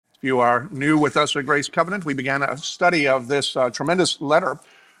If you are new with us at Grace Covenant, we began a study of this tremendous letter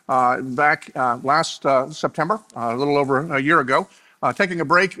back last September, a little over a year ago, taking a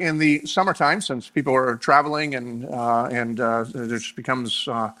break in the summertime since people are traveling and it just becomes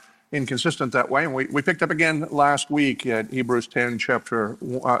inconsistent that way. And we picked up again last week at Hebrews 10,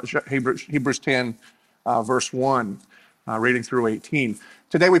 Hebrews 10, verse 1, reading through 18.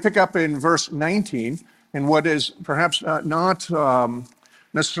 Today we pick up in verse 19, and what is perhaps not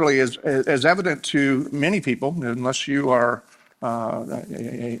necessarily as evident to many people, unless you are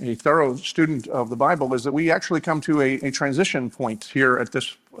a thorough student of the Bible, is that we actually come to a transition point here at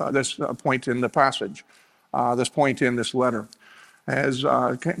this point in the passage, this point in this letter. As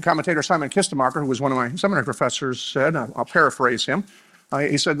commentator Simon Kistemaker, who was one of my seminary professors, said, I'll paraphrase him,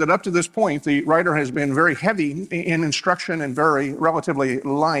 he said that up to this point, the writer has been very heavy in instruction and very relatively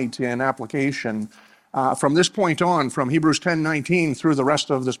light in application. From this point on, from Hebrews 10:19 through the rest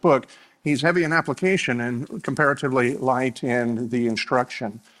of this book, he's heavy in application and comparatively light in the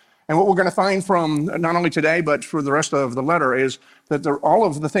instruction. And what we're going to find from not only today, but for the rest of the letter is that all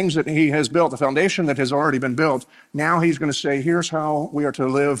of the things that he has built, the foundation that has already been built, now he's going to say, here's how we are to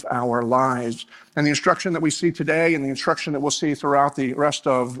live our lives. And the instruction that we see today and the instruction that we'll see throughout the rest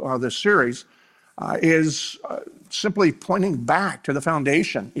of this series is simply pointing back to the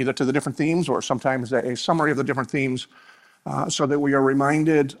foundation, either to the different themes or sometimes a summary of the different themes, so that we are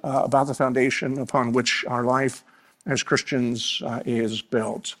reminded about the foundation upon which our life as Christians is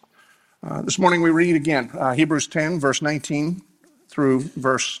built. This morning we read again Hebrews 10, verse 19 through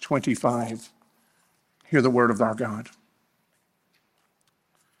verse 25. Hear the word of our God.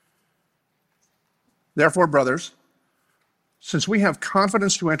 Therefore, brothers, since we have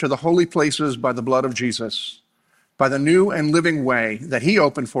confidence to enter the holy places by the blood of Jesus, by the new and living way that he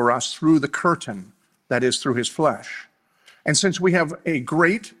opened for us through the curtain, that is, through his flesh, and since we have a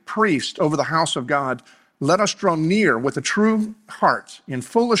great priest over the house of God, let us draw near with a true heart in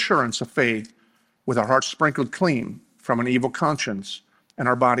full assurance of faith, with our hearts sprinkled clean from an evil conscience and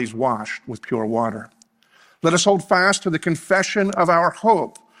our bodies washed with pure water. Let us hold fast to the confession of our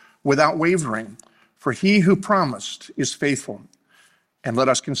hope without wavering, for he who promised is faithful. And let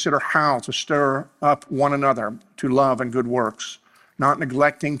us consider how to stir up one another to love and good works, not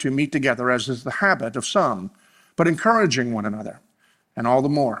neglecting to meet together as is the habit of some, but encouraging one another, and all the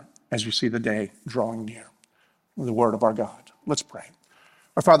more as you see the day drawing near. The word of our God. Let's pray.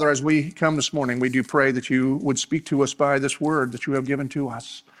 Our Father, as we come this morning, we do pray that you would speak to us by this word that you have given to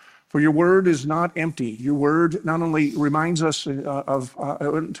us. For your word is not empty. Your word not only reminds us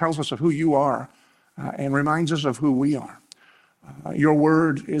tells us of who you are, and reminds us of who we are. Your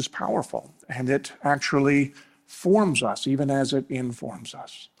word is powerful, and it actually forms us even as it informs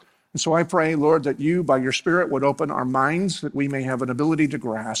us. And so I pray, Lord, that you, by your Spirit, would open our minds, that we may have an ability to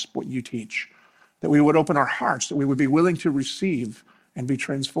grasp what you teach, that we would open our hearts, that we would be willing to receive and be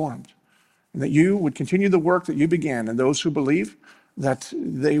transformed, and that you would continue the work that you began, and those who believe, that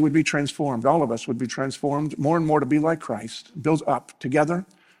they would be transformed. All of us would be transformed more and more to be like Christ, built up together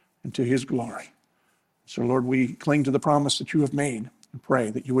into his glory. So, Lord, we cling to the promise that you have made and pray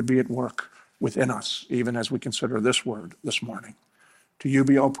that you would be at work within us, even as we consider this word this morning. To you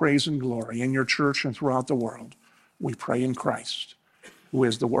be all praise and glory in your church and throughout the world. We pray in Christ, who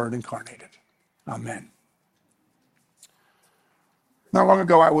is the Word incarnated. Amen. Not long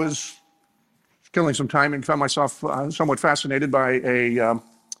ago, I was killing some time and found myself somewhat fascinated by a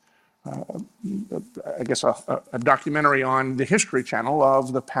documentary on the History Channel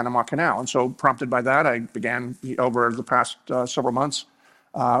of the Panama Canal. And so prompted by that, I began over the past several months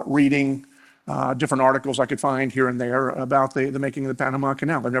reading different articles I could find here and there about the making of the Panama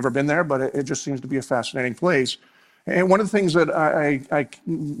Canal. I've never been there, but it just seems to be a fascinating place. And one of the things that I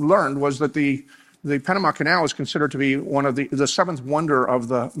learned was that the Panama Canal is considered to be one of the seventh wonder of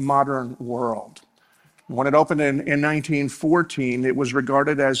the modern world. When it opened in 1914, it was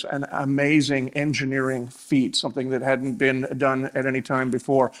regarded as an amazing engineering feat, something that hadn't been done at any time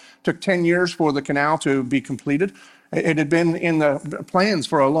before. It took 10 years for the canal to be completed. It had been in the plans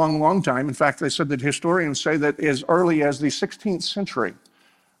for a long, long time. In fact, they said that historians say that as early as the 16th century,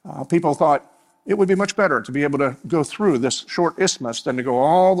 people thought it would be much better to be able to go through this short isthmus than to go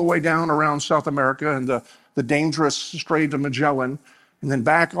all the way down around South America and the dangerous Strait of Magellan, and then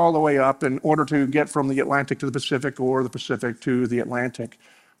back all the way up in order to get from the Atlantic to the Pacific or the Pacific to the Atlantic.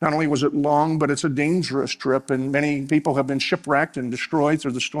 Not only was it long, but it's a dangerous trip, and many people have been shipwrecked and destroyed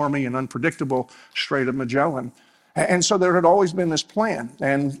through the stormy and unpredictable Strait of Magellan. And so there had always been this plan,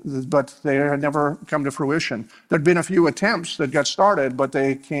 but they had never come to fruition. There'd been a few attempts that got started, but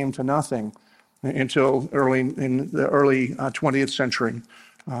they came to nothing until in the early 20th century.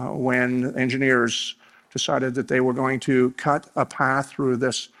 when engineers decided that they were going to cut a path through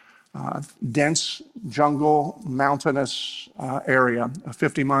this dense jungle, mountainous area, a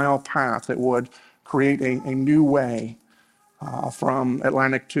 50-mile path that would create a new way from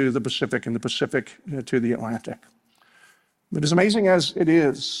Atlantic to the Pacific and the Pacific to the Atlantic. But as amazing as it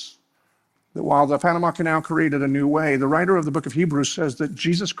is that while the Panama Canal created a new way, the writer of the book of Hebrews says that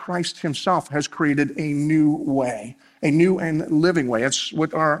Jesus Christ himself has created a new way, a new and living way. That's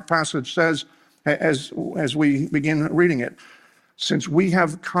what our passage says as we begin reading it. Since we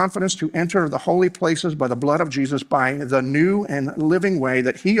have confidence to enter the holy places by the blood of Jesus, by the new and living way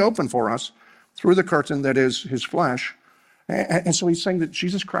that he opened for us through the curtain that is his flesh. And so he's saying that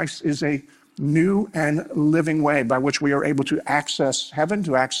Jesus Christ is a new and living way by which we are able to access heaven,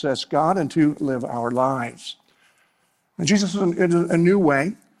 to access God, and to live our lives. And Jesus is a new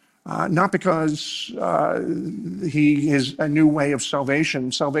way, not because he is a new way of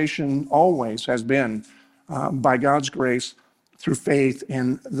salvation. Salvation always has been, by God's grace, through faith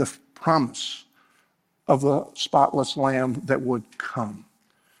in the promise of the spotless Lamb that would come.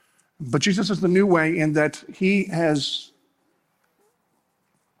 But Jesus is the new way in that he has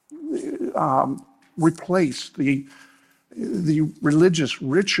replaced the religious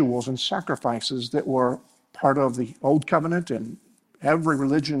rituals and sacrifices that were part of the Old Covenant and every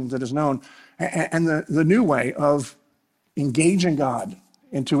religion that is known, and the new way of engaging God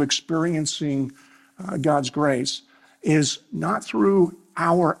into experiencing God's grace is not through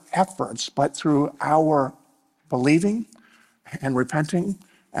our efforts, but through our believing and repenting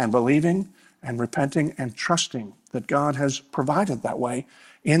and believing and repenting and trusting that God has provided that way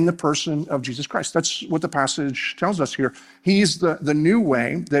in the person of Jesus Christ. That's what the passage tells us here. He's the new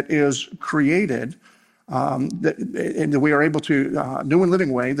way that is created, and that we are able to, new and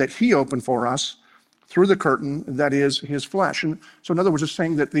living way that he opened for us through the curtain that is his flesh. And so in other words, it's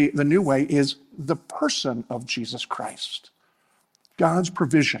saying that the new way is the person of Jesus Christ. God's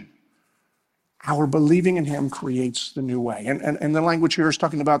provision. Our believing in him creates the new way. And the language here is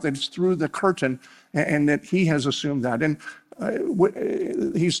talking about that it's through the curtain and that he has assumed that. And what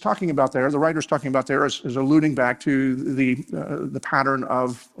he's talking about there, the writer's talking about there is alluding back to the pattern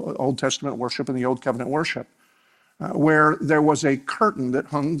of Old Testament worship and the Old Covenant worship, where there was a curtain that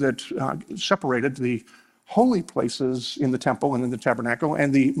hung that separated the holy places in the temple and in the tabernacle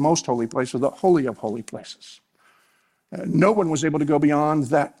and the most holy place, or the Holy of Holy Places. No one was able to go beyond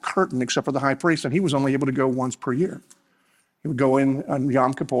that curtain except for the high priest, and he was only able to go once per year. He would go in on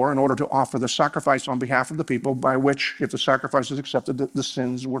Yom Kippur in order to offer the sacrifice on behalf of the people, by which, if the sacrifice was accepted, the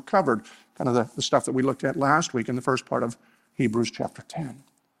sins were covered. Kind of the stuff that we looked at last week in the first part of Hebrews chapter 10.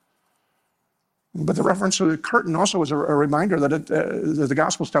 But the reference to the curtain also is a reminder that the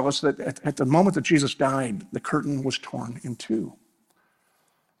Gospels tell us that at the moment that Jesus died, the curtain was torn in two.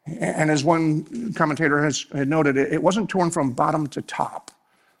 And as one commentator had noted, it wasn't torn from bottom to top,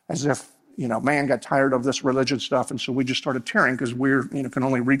 as if, man got tired of this religion stuff, and so we just started tearing because we're, can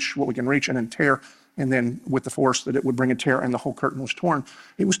only reach what we can reach and then tear, and then with the force that it would bring a tear, and the whole curtain was torn.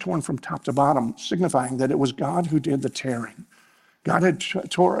 It was torn from top to bottom, signifying that it was God who did the tearing. God had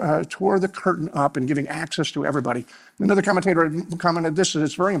tore the curtain up and giving access to everybody. Another commentator commented this, that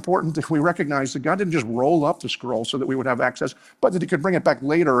it's very important that we recognize that God didn't just roll up the scroll so that we would have access, but that he could bring it back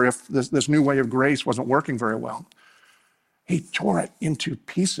later if this new way of grace wasn't working very well. He tore it into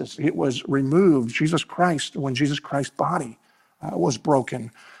pieces. It was removed. When Jesus Christ's body was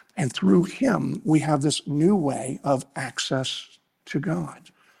broken, and through him, we have this new way of access to God.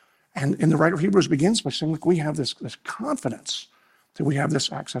 And the writer of Hebrews begins by saying, look, we have this confidence that we have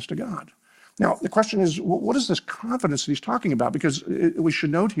this access to God. Now, the question is, what is this confidence that he's talking about? Because we should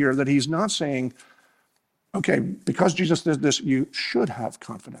note here that he's not saying, okay, because Jesus did this, you should have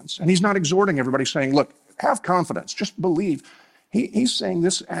confidence. And he's not exhorting everybody saying, look, have confidence, just believe. He's saying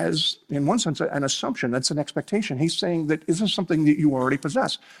this as, in one sense, an assumption. That's an expectation. He's saying that this is something that you already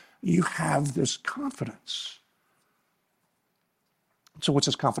possess. You have this confidence. So what's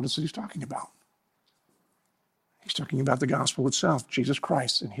this confidence that he's talking about? He's talking about the gospel itself, Jesus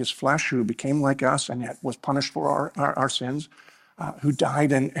Christ in his flesh, who became like us and yet was punished for our sins, who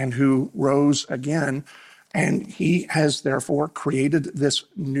died and who rose again. And he has therefore created this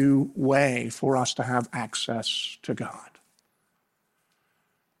new way for us to have access to God.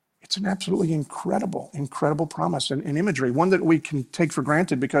 It's an absolutely incredible promise and imagery, one that we can take for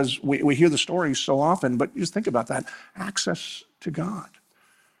granted because we hear the stories so often, but just think about that, access to God.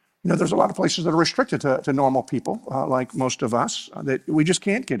 There's a lot of places that are restricted to normal people, like most of us, that we just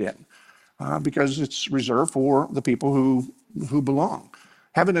can't get in because it's reserved for the people who belong.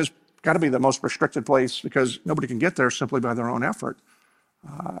 Heaven has got to be the most restricted place because nobody can get there simply by their own effort.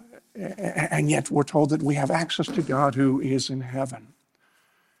 And yet we're told that we have access to God who is in heaven.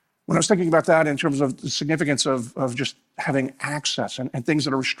 When I was thinking about that in terms of the significance of just having access and things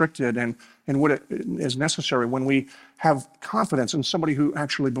that are restricted and what is necessary when we have confidence in somebody who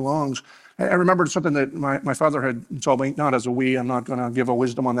actually belongs. I remembered something that my father had told me, not as a I'm not going to give a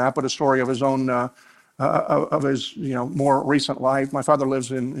wisdom on that, but a story of his own, of his more recent life. My father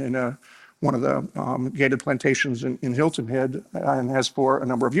lives in one of the gated plantations in Hilton Head and has for a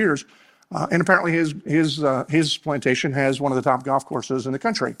number of years. And apparently his plantation has one of the top golf courses in the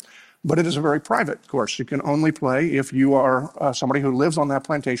country. But it is a very private course. You can only play if you are somebody who lives on that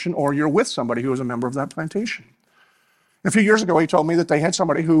plantation or you're with somebody who is a member of that plantation. A few years ago, he told me that they had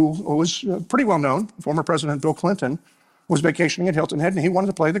somebody who was pretty well known, former President Bill Clinton, was vacationing at Hilton Head, and he wanted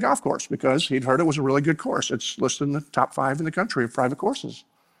to play the golf course because he'd heard it was a really good course. It's listed in the top 5 in the country of private courses.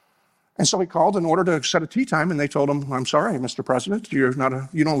 And so he called in order to set a tee time, and they told him, "I'm sorry, Mr. President, you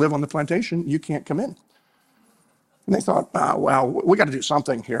don't live on the plantation, you can't come in." And they thought, well, we got to do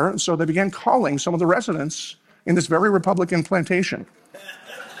something here. And so they began calling some of the residents in this very Republican plantation.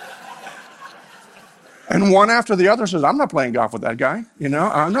 And one after the other says, "I'm not playing golf with that guy.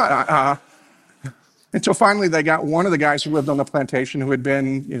 I'm not." Until finally they got one of the guys who lived on the plantation who had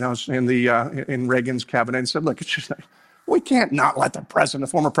been, in Reagan's cabinet and said, "Look, it's just, we can't not let the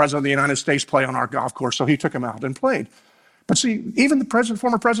former president of the United States play on our golf course." So he took him out and played. But see, even the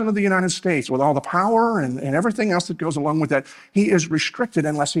former president of the United States, with all the power and everything else that goes along with that, he is restricted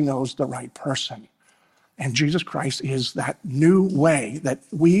unless he knows the right person. And Jesus Christ is that new way that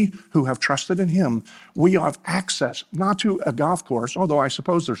we who have trusted in him, we have access, not to a golf course, although I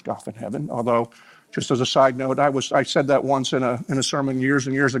suppose there's golf in heaven, although just as a side note, I said that once in a sermon years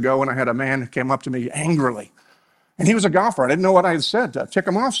and years ago, and I had a man who came up to me angrily. And he was a golfer. I didn't know what I had said to tick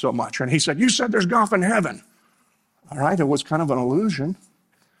him off so much. And he said, "You said there's golf in heaven." All right, it was kind of an illusion.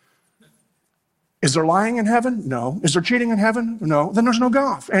 Is there lying in heaven? No. Is there cheating in heaven? No. Then there's no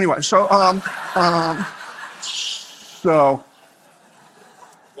golf. Anyway, so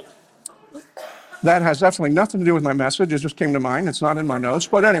that has definitely nothing to do with my message. It just came to mind. It's not in my notes.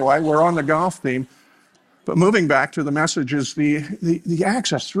 But anyway, we're on the golf theme. But moving back to the message is the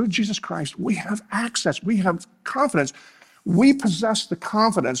access. Through Jesus Christ, we have access. We have confidence. We possess the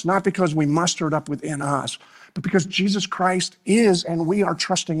confidence, not because we muster it up within us, but because Jesus Christ is, and we are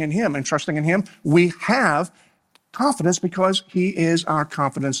trusting in him. And trusting in him, we have confidence because he is our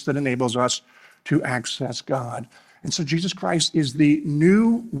confidence that enables us to access God. And so Jesus Christ is the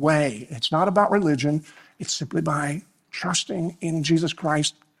new way. It's not about religion. It's simply by trusting in Jesus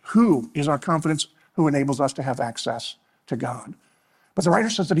Christ, who is our confidence, who enables us to have access to God. But the writer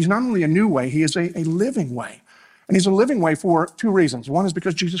says that he's not only a new way, he is a living way. And he's a living way for 2 reasons. One is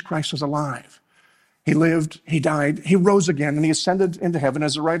because Jesus Christ is alive. He lived, he died, he rose again, and he ascended into heaven.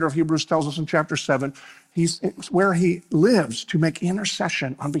 As the writer of Hebrews tells us in chapter 7, it's where he lives to make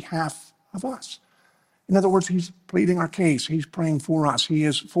intercession on behalf of us. In other words, he's pleading our case. He's praying for us. He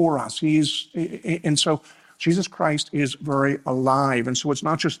is for us. And so Jesus Christ is very alive. And so it's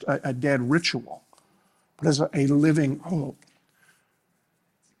not just a dead ritual, but as a living hope.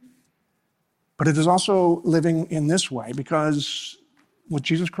 But it is also living in this way because what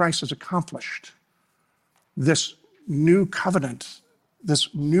Jesus Christ has accomplished, this new covenant, this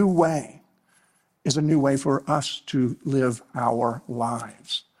new way, is a new way for us to live our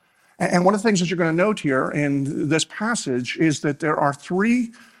lives. And one of the things that you're going to note here in this passage is that there are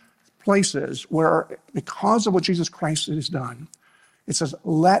 3 places where, because of what Jesus Christ has done, it says,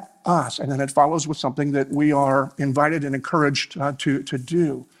 "Let us," and then it follows with something that we are invited and encouraged to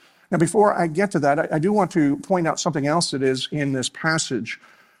do. Now, before I get to that, I do want to point out something else that is in this passage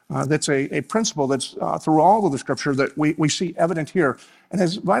that's a principle that's through all of the scripture that we see evident here. And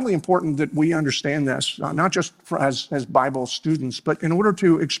it's vitally important that we understand this, not just as Bible students, but in order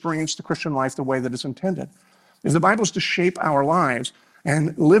to experience the Christian life the way that it's intended. If the Bible is to shape our lives,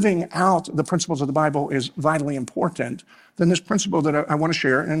 and living out the principles of the Bible is vitally important, then this principle that I want to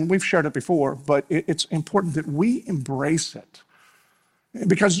share, and we've shared it before, but it's important that we embrace it.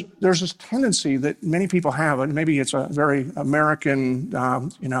 Because there's this tendency that many people have, and maybe it's a very American,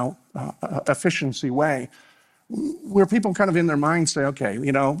 efficiency way, where people kind of in their mind say, okay,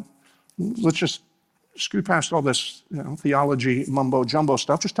 let's just scoot past all this theology, mumbo jumbo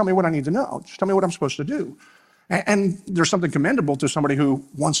stuff. Just tell me what I need to know. Just tell me what I'm supposed to do. And there's something commendable to somebody who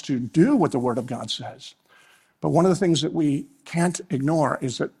wants to do what the Word of God says. But one of the things that we can't ignore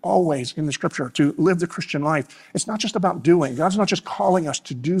is that always in the scripture, to live the Christian life, it's not just about doing. God's not just calling us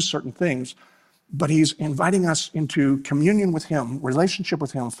to do certain things, but he's inviting us into communion with him, relationship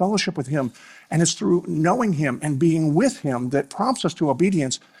with him, fellowship with him. And it's through knowing him and being with him that prompts us to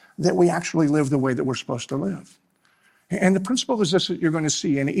obedience that we actually live the way that we're supposed to live. And the principle is this that you're going to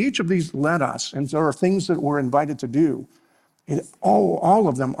see. And each of these led us, and there are things that we're invited to do. All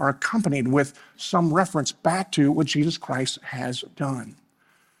of them are accompanied with some reference back to what Jesus Christ has done.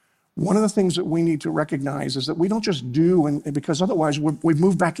 One of the things that we need to recognize is that we don't just do, because otherwise we've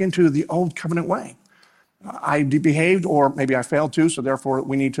moved back into the old covenant way. I behaved, or maybe I failed to, so therefore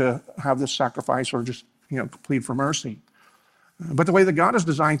we need to have this sacrifice or just plead for mercy. But the way that God has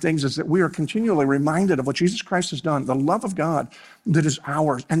designed things is that we are continually reminded of what Jesus Christ has done, the love of God that is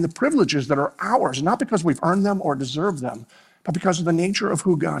ours, and the privileges that are ours, not because we've earned them or deserved them, but because of the nature of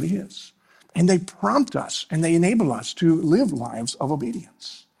who God is. And they prompt us and they enable us to live lives of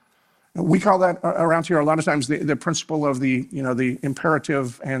obedience. We call that around here a lot of times the principle of the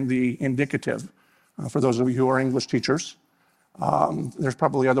imperative and the indicative. For those of you who are English teachers, there's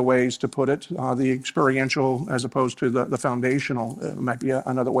probably other ways to put it. The experiential as opposed to the foundational might be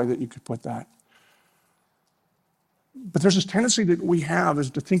another way that you could put that. But there's this tendency that we have is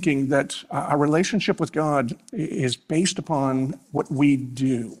to thinking that our relationship with God is based upon what we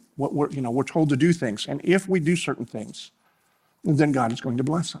do, what we're told to do things. And if we do certain things, then God is going to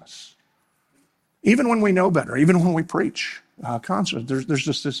bless us. Even when we know better, even when we preach constantly, there's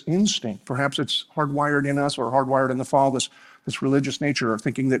just this instinct. Perhaps it's hardwired in us or hardwired in the fall, this religious nature of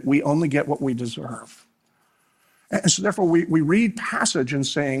thinking that we only get what we deserve. And so therefore we read passage and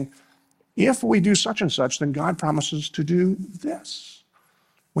saying, if we do such and such, then God promises to do this.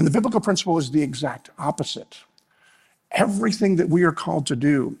 When the biblical principle is the exact opposite. Everything that we are called to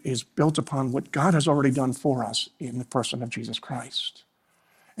do is built upon what God has already done for us in the person of Jesus Christ.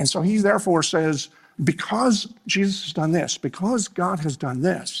 And so he therefore says, because Jesus has done this, because God has done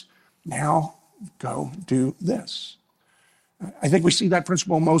this, now go do this. I think we see that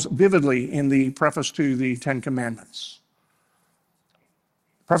principle most vividly in the preface to the Ten Commandments.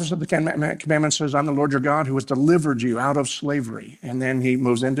 The preface of the Ten Commandments says, I'm the Lord your God who has delivered you out of slavery. And then he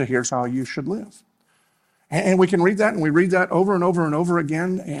moves into, here's how you should live. And we can read that, and we read that over and over and over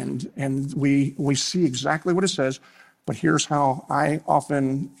again, and we see exactly what it says, but here's how I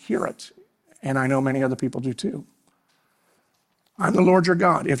often hear it, and I know many other people do too. I'm the Lord your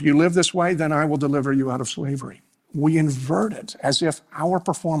God. If you live this way, then I will deliver you out of slavery. We invert it as if our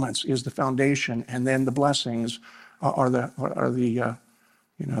performance is the foundation, and then the blessings are the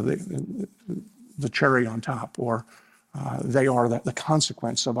cherry on top, or they are the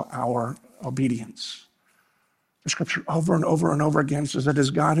consequence of our obedience. The scripture over and over and over again says that it is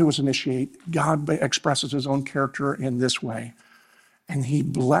God who is initiate. God expresses his own character in this way. And he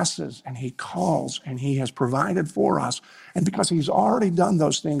blesses and he calls and he has provided for us. And because he's already done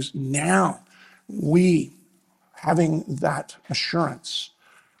those things, now we, having that assurance,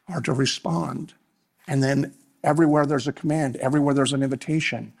 are to respond. And then everywhere there's a command, everywhere there's an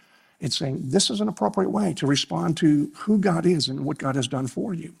invitation, it's saying this is an appropriate way to respond to who God is and what God has done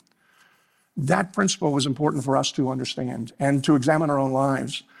for you. That principle is important for us to understand and to examine our own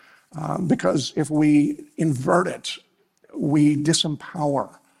lives, because if we invert it, we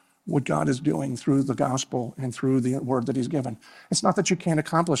disempower what God is doing through the gospel and through the word that he's given. It's not that you can't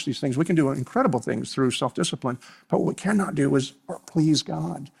accomplish these things. We can do incredible things through self-discipline, but what we cannot do is please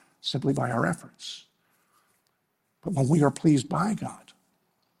God simply by our efforts. But when we are pleased by God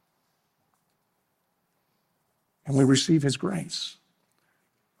and we receive his grace,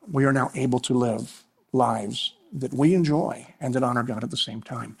 we are now able to live lives that we enjoy and that honor God at the same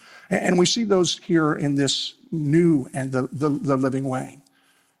time. And we see those here in this new and the living way.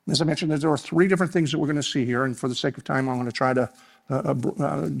 As I mentioned, there are three different things that we're going to see here, and for the sake of time, I'm going to try to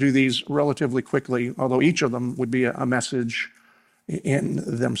do these relatively quickly, although each of them would be a message in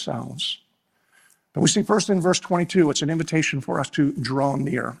themselves. But we see first in verse 22, it's an invitation for us to draw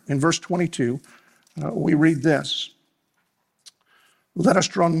near. In verse 22, we read this. Let us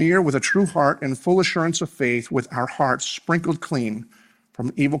draw near with a true heart and full assurance of faith, with our hearts sprinkled clean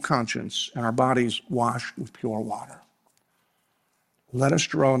from evil conscience and our bodies washed with pure water. Let us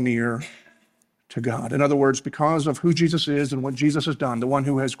draw near to God. In other words, because of who Jesus is and what Jesus has done, the one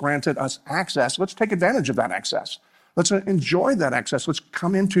who has granted us access, let's take advantage of that access. Let's enjoy that access. Let's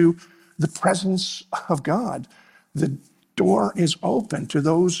come into the presence of God. The door is open to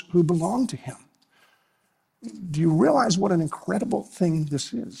those who belong to him. Do you realize what an incredible thing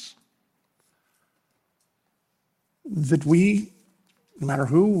this is? That we, no matter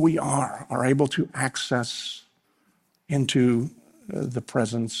who we are able to access into the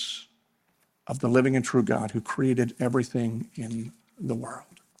presence of the living and true God who created everything in the world.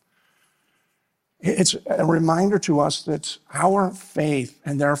 It's a reminder to us that our faith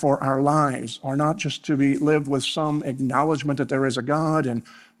and therefore our lives are not just to be lived with some acknowledgement that there is a God and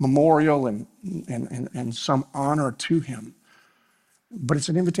memorial and some honor to him, but it's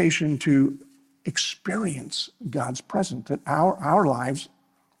an invitation to experience God's presence, that our lives,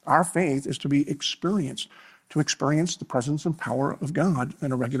 our faith is to be experienced, to experience the presence and power of God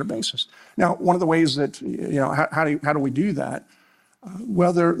on a regular basis. Now, one of the ways that, how do we do that?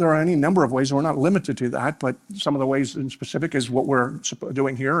 Well, there are any number of ways, and we're not limited to that, but some of the ways in specific is what we're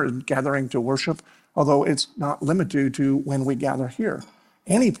doing here, is gathering to worship, although it's not limited to when we gather here.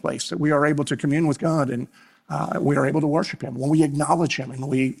 Any place that we are able to commune with God and we are able to worship him, when we acknowledge him and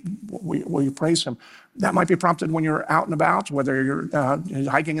we praise him. That might be prompted when you're out and about, whether you're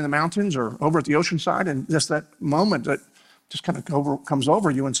hiking in the mountains or over at the ocean side, and just that moment that just kind of comes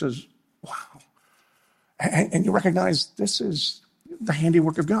over you and says, wow. And you recognize this is the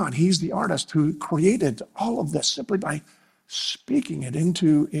handiwork of God. He's the artist who created all of this simply by speaking it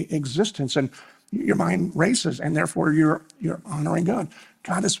into existence. And your mind races, and therefore you're honoring God.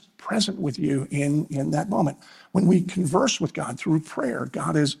 God is present with you in that moment. When we converse with God through prayer,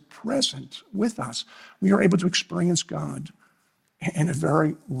 God is present with us. We are able to experience God in a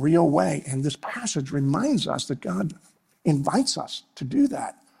very real way. And this passage reminds us that God invites us to do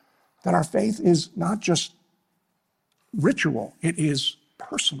that our faith is not just ritual, it is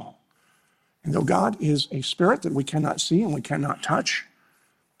personal. And though God is a spirit that we cannot see and we cannot touch,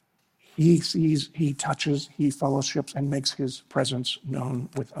 he sees, he touches, he fellowships, and makes his presence known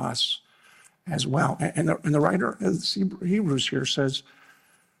with us as well. And the writer of Hebrews here says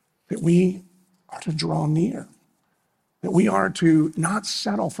that we are to draw near, that we are to not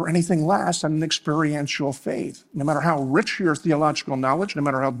settle for anything less than an experiential faith. No matter how rich your theological knowledge, no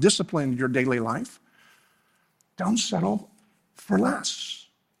matter how disciplined your daily life, don't settle for less.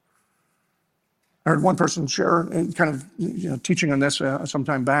 I heard one person share, kind of teaching on this some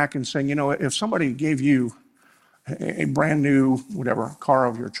time back, and saying, if somebody gave you a brand new, whatever, car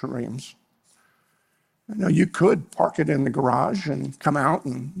of your dreams, you could park it in the garage and come out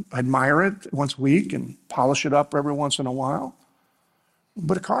and admire it once a week and polish it up every once in a while.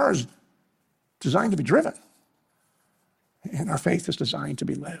 But a car is designed to be driven, and our faith is designed to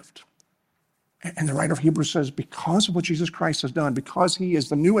be lived. And the writer of Hebrews says, because of what Jesus Christ has done, because he is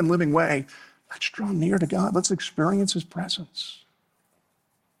the new and living way, let's draw near to God. Let's experience his presence.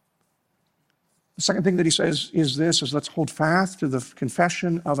 The second thing that he says is let's hold fast to the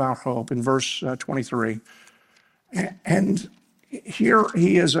confession of our hope in verse 23. And here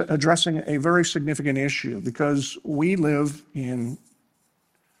he is addressing a very significant issue, because we live in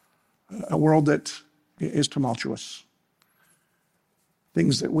a world that is tumultuous.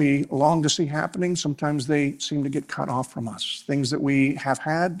 Things that we long to see happening, sometimes they seem to get cut off from us. Things that we have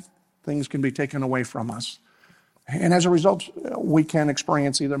had, things can be taken away from us. And as a result, we can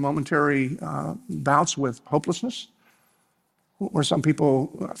experience either momentary bouts with hopelessness, or some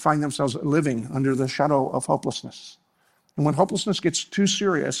people find themselves living under the shadow of hopelessness. And when hopelessness gets too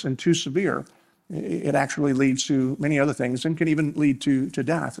serious and too severe, it actually leads to many other things, and can even lead to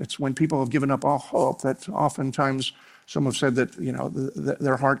death. It's when people have given up all hope that oftentimes some have said that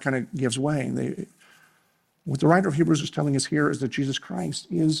their heart kind of gives way. And what the writer of Hebrews is telling us here is that Jesus Christ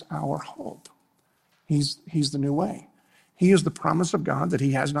is our hope. He's the new way. He is the promise of God that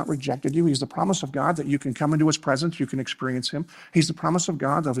he has not rejected you. He's the promise of God that you can come into his presence, you can experience him. He's the promise of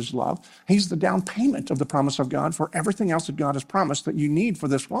God of his love. He's the down payment of the promise of God for everything else that God has promised that you need for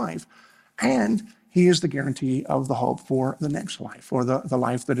this life. And he is the guarantee of the hope for the next life, or the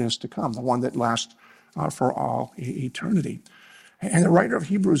life that is to come, the one that lasts for all eternity. And the writer of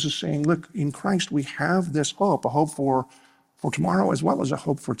Hebrews is saying, look, in Christ we have this hope, a hope for tomorrow as well as a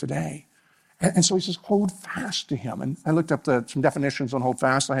hope for today. And so he says, hold fast to him. And I looked up some definitions on hold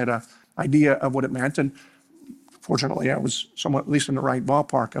fast. I had an idea of what it meant, and fortunately I was somewhat, at least in the right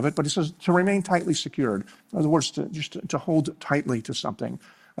ballpark of it. But it says to remain tightly secured. In other words, to hold tightly to something.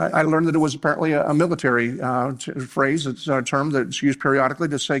 I learned that it was apparently a military phrase. It's a term that's used periodically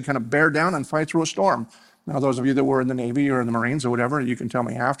to say kind of bear down and fight through a storm. Now, those of you that were in the Navy or in the Marines or whatever, you can tell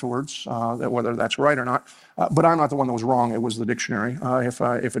me afterwards whether that's right or not. But I'm not the one that was wrong. It was the dictionary, if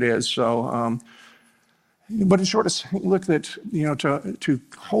it is. So, but in short, it's look that to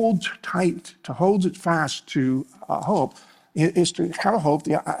hold tight, to hold it fast to hope, is to have a hope.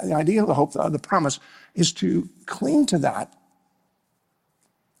 The idea of the hope, the promise, is to cling to that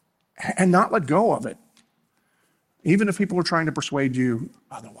and not let go of it, even if people are trying to persuade you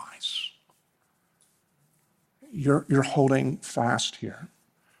otherwise. You're holding fast here.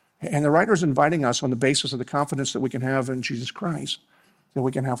 And the writer is inviting us, on the basis of the confidence that we can have in Jesus Christ, that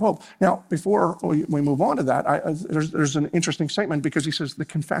we can have hope. Now, before we move on to that, there's an interesting statement because he says the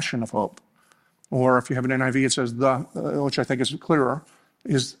confession of hope. Or if you have an NIV, it says which I think is clearer,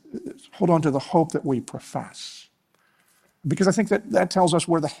 is hold on to the hope that we profess. Because I think that tells us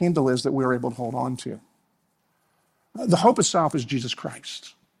where the handle is that we're able to hold on to. The hope itself is Jesus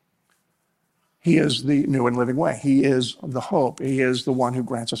Christ. He is the new and living way. He is the hope. He is the one who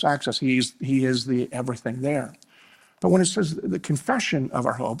grants us access. He is the everything there. But when it says the confession of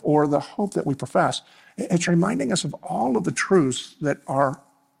our hope, or the hope that we profess, it's reminding us of all of the truths that are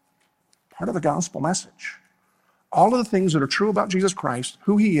part of the gospel message. All of the things that are true about Jesus Christ,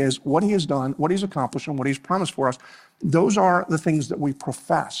 who he is, what he has done, what he's accomplished, and what he's promised for us, those are the things that we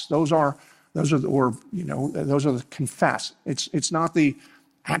profess. Those are the confess. It's not the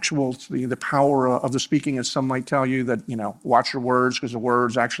actual, the power of the speaking, as some might tell you, that, watch your words because the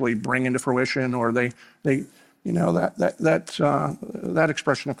words actually bring into fruition, or that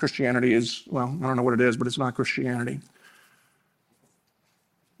expression of Christianity is, well, I don't know what it is, but it's not Christianity.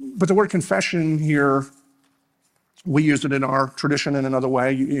 But the word confession here, we used it in our tradition in another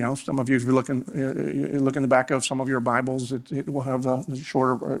way. Some of you, if you look in the back of some of your Bibles, it will have a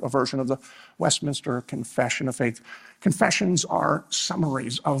shorter version of the Westminster Confession of Faith. Confessions are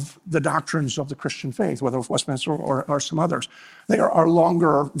summaries of the doctrines of the Christian faith, whether it's Westminster or some others. They are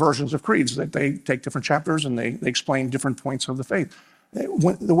longer versions of creeds that they take different chapters and they explain different points of the faith.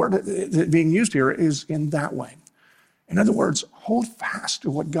 The word being used here is in that way. In other words, hold fast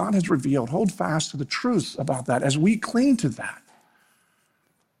to what God has revealed. Hold fast to the truths about that. As we cling to that,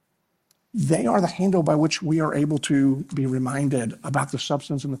 they are the handle by which we are able to be reminded about the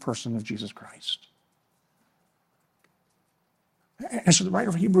substance and the person of Jesus Christ. And so the writer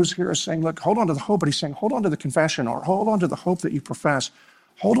of Hebrews here is saying, look, hold on to the hope, but he's saying, hold on to the confession, or hold on to the hope that you profess.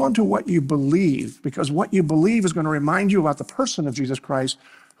 Hold on to what you believe, because what you believe is going to remind you about the person of Jesus Christ,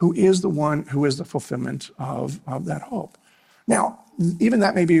 who is the one who is the fulfillment of that hope. Now, even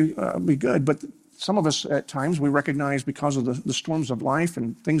that may be good, but some of us at times, we recognize because of the storms of life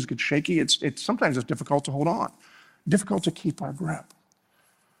and things get shaky, sometimes it's difficult to hold on, difficult to keep our grip.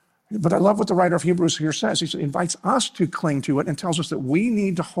 But I love what the writer of Hebrews here says. He invites us to cling to it and tells us that we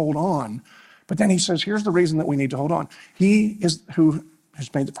need to hold on. But then he says, here's the reason that we need to hold on. He is who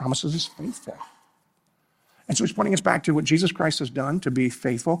has made the promises is faithful. And so he's pointing us back to what Jesus Christ has done to be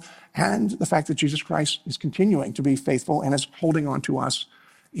faithful, and the fact that Jesus Christ is continuing to be faithful and is holding on to us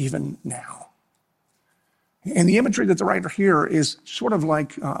even now. And the imagery that the writer here is sort of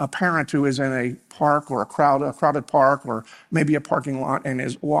like a parent who is in a park or a crowded park, or maybe a parking lot, and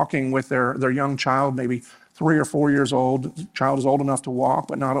is walking with their young child, maybe 3 or 4 years old. The child is old enough to walk,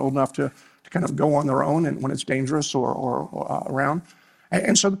 but not old enough to kind of go on their own and when it's dangerous or around.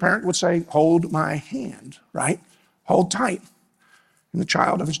 And so the parent would say, hold my hand, right? Hold tight. And the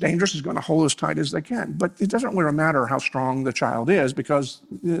child, if it's dangerous, is going to hold as tight as they can. But it doesn't really matter how strong the child is, because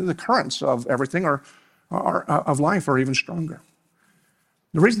the currents of everything of life are even stronger.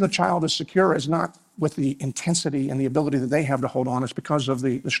 The reason the child is secure is not with the intensity and the ability that they have to hold on. It's because of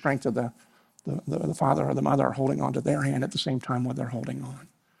the strength of the father or the mother holding on to their hand at the same time while they're holding on.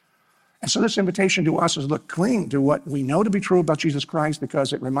 And so this invitation to us is, look, cling to what we know to be true about Jesus Christ,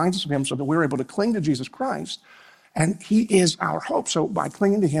 because it reminds us of him, so that we're able to cling to Jesus Christ. And he is our hope. So by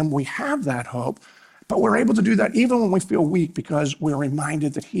clinging to him, we have that hope. But we're able to do that even when we feel weak, because we're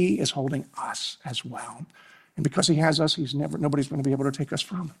reminded that he is holding us as well. And because he has us, nobody's going to be able to take us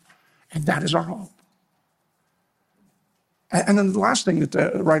from him. And that is our hope. And then the last thing that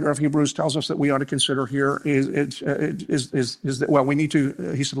the writer of Hebrews tells us that we ought to consider here is that, well, we need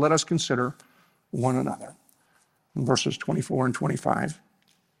to, he said, let us consider one another. In verses 24 and 25.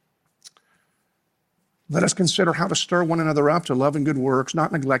 Let us consider how to stir one another up to love and good works,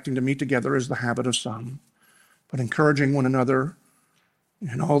 not neglecting to meet together as the habit of some, but encouraging one another,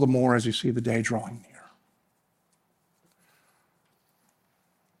 and all the more as you see the day drawing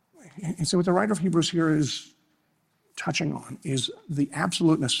near. And so what the writer of Hebrews here is touching on is the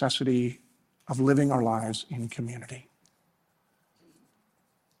absolute necessity of living our lives in community.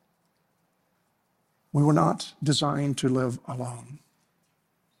 We were not designed to live alone.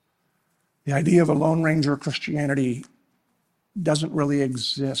 The idea of a Lone Ranger Christianity doesn't really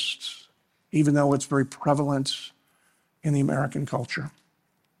exist, even though it's very prevalent in the American culture.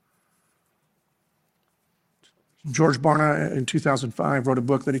 George Barna, in 2005, wrote a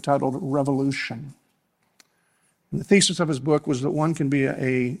book that he titled Revolution. And the thesis of his book was that one can be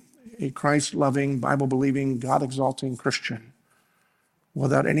a Christ-loving, Bible-believing, God-exalting Christian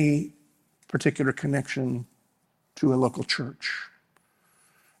without any particular connection to a local church.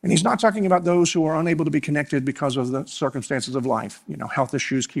 And he's not talking about those who are unable to be connected because of the circumstances of life. Health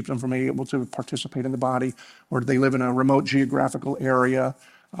issues keep them from being able to participate in the body, or they live in a remote geographical area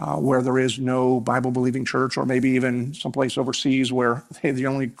where there is no Bible-believing church, or maybe even someplace overseas where they're the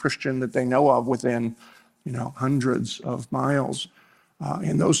only Christian that they know of within, hundreds of miles.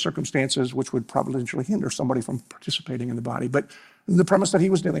 In those circumstances, which would potentially hinder somebody from participating in the body. But the premise that he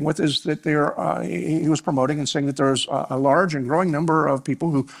was dealing with is that he was promoting and saying that there's a large and growing number of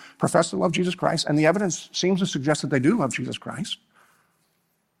people who profess to love Jesus Christ, and the evidence seems to suggest that they do love Jesus Christ.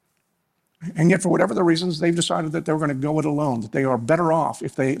 And yet, for whatever the reasons, they've decided that they're going to go it alone, that they are better off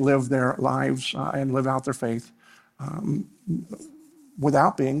if they live their lives and live out their faith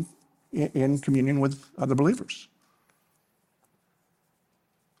without being in communion with other believers.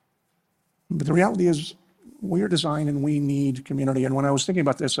 But the reality is, we are designed and we need community. And when I was thinking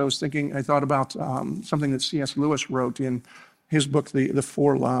about this, I thought about something that C.S. Lewis wrote in his book, The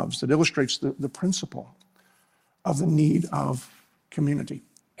Four Loves, that illustrates the principle of the need of community.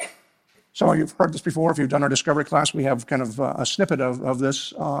 So you've heard this before. If you've done our discovery class, we have kind of a snippet of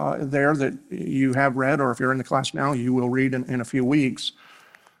this there that you have read, or if you're in the class now, you will read in a few weeks.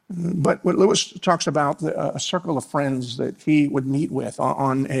 But what Lewis talks about, a circle of friends that he would meet with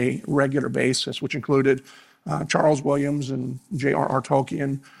on a regular basis, which included Charles Williams and J.R.R.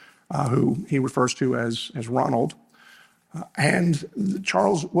 Tolkien, who he refers to as Ronald. And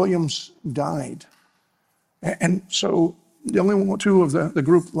Charles Williams died. And so the only two of the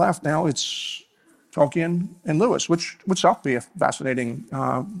group left now, it's Tolkien and Lewis, which would itself be a fascinating,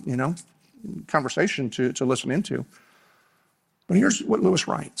 conversation to listen into. But here's what Lewis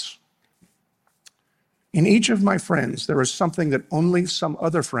writes. In each of my friends, there is something that only some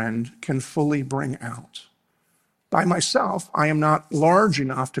other friend can fully bring out. By myself, I am not large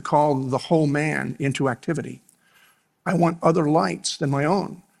enough to call the whole man into activity. I want other lights than my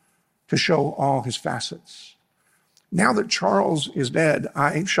own to show all his facets. Now that Charles is dead,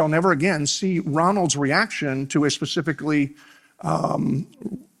 I shall never again see Ronald's reaction to a specifically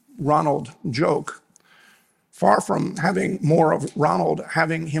Ronald joke. Far from having more of Ronald,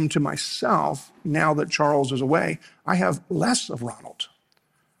 having him to myself, now that Charles is away, I have less of Ronald.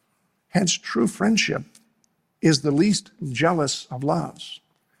 Hence, true friendship is the least jealous of loves.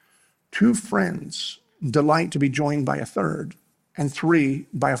 Two friends delight to be joined by a third, and three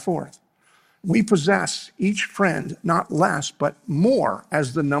by a fourth. We possess each friend not less, but more,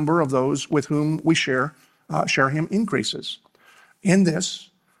 as the number of those with whom we share him increases. In this,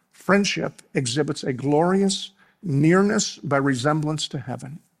 friendship exhibits a glorious nearness by resemblance to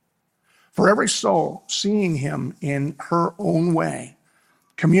heaven. For every soul seeing him in her own way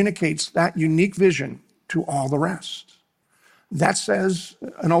communicates that unique vision to all the rest. That, says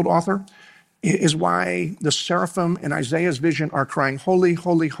an old author, is why the seraphim in Isaiah's vision are crying, holy,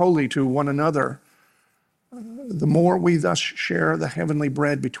 holy, holy to one another. The more we thus share the heavenly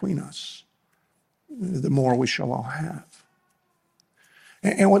bread between us, the more we shall all have.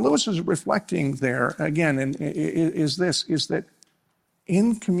 And what Lewis is reflecting there, again, is that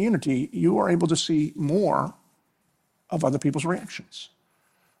in community, you are able to see more of other people's reactions,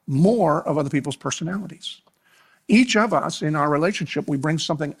 more of other people's personalities. Each of us, in our relationship, we bring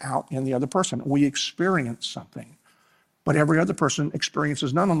something out in the other person. We experience something. But every other person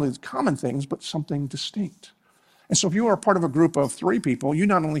experiences not only the common things, but something distinct. And so if you are part of a group of three people, you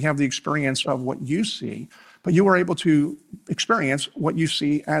not only have the experience of what you see, but you are able to experience what you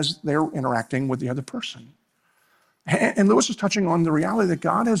see as they're interacting with the other person. And Lewis is touching on the reality that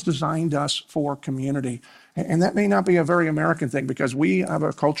God has designed us for community. And that may not be a very American thing, because we have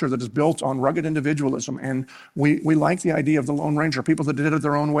a culture that is built on rugged individualism, and we like the idea of the Lone Ranger, people that did it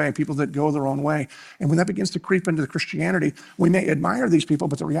their own way, people that go their own way. And when that begins to creep into Christianity, we may admire these people,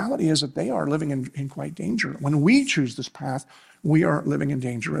 but the reality is that they are living in quite danger. When we choose this path, we are living in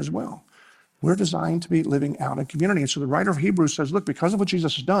danger as well. We're designed to be living out in community. And so the writer of Hebrews says, look, because of what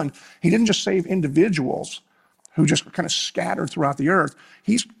Jesus has done, he didn't just save individuals who just kind of scattered throughout the earth.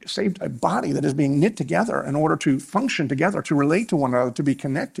 He's saved a body that is being knit together in order to function together, to relate to one another, to be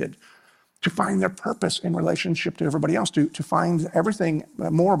connected, to find their purpose in relationship to everybody else, to find everything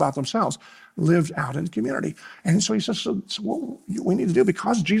more about themselves lived out in the community. And so he says, so what we need to do,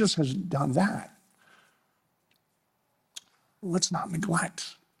 because Jesus has done that, let's not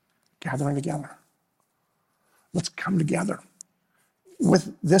neglect gathering together. Let's come together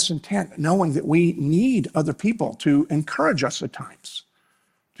with this intent, knowing that we need other people to encourage us at times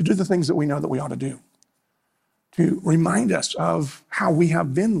to do the things that we know that we ought to do, to remind us of how we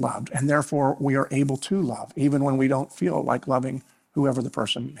have been loved, and therefore we are able to love, even when we don't feel like loving whoever the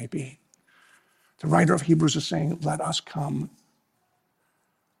person may be. The writer of Hebrews is saying, let us come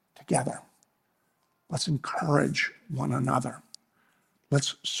together. Let's encourage one another.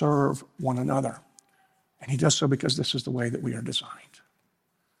 Let's serve one another. And he does so because this is the way that we are designed.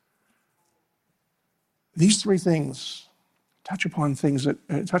 These three things touch upon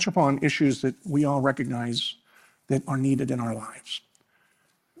issues that we all recognize that are needed in our lives.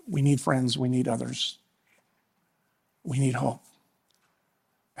 We need friends, we need others. We need hope.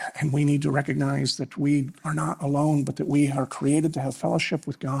 And we need to recognize that we are not alone, but that we are created to have fellowship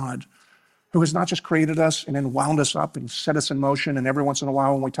with God, who has not just created us and then wound us up and set us in motion, and every once in a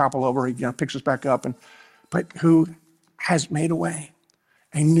while when we topple over, he picks us back up, but who has made a way,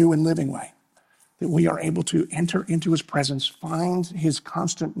 a new and living way, that we are able to enter into his presence, find his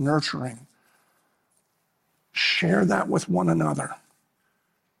constant nurturing, share that with one another,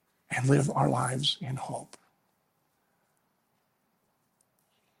 and live our lives in hope.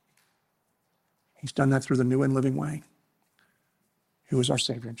 He's done that through the new and living way, who is our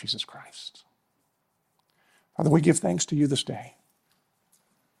Savior, Jesus Christ. Father, we give thanks to you this day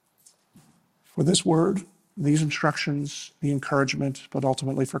for this word, these instructions, the encouragement, but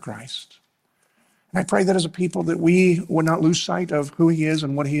ultimately for Christ. And I pray that as a people that we would not lose sight of who he is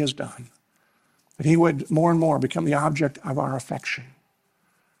and what he has done, that he would more and more become the object of our affection.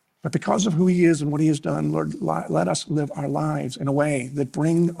 But because of who he is and what he has done, Lord, let us live our lives in a way that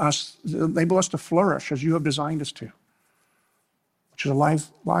enable us to flourish as you have designed us to, which is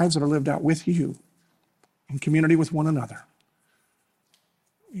lives that are lived out with you in community with one another.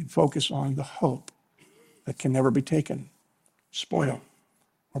 We focus on the hope that can never be taken, spoil,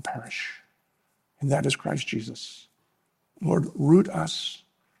 or perish. And that is Christ Jesus. Lord, root us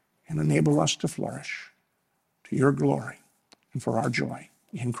and enable us to flourish to your glory and for our joy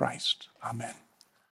in Christ. Amen.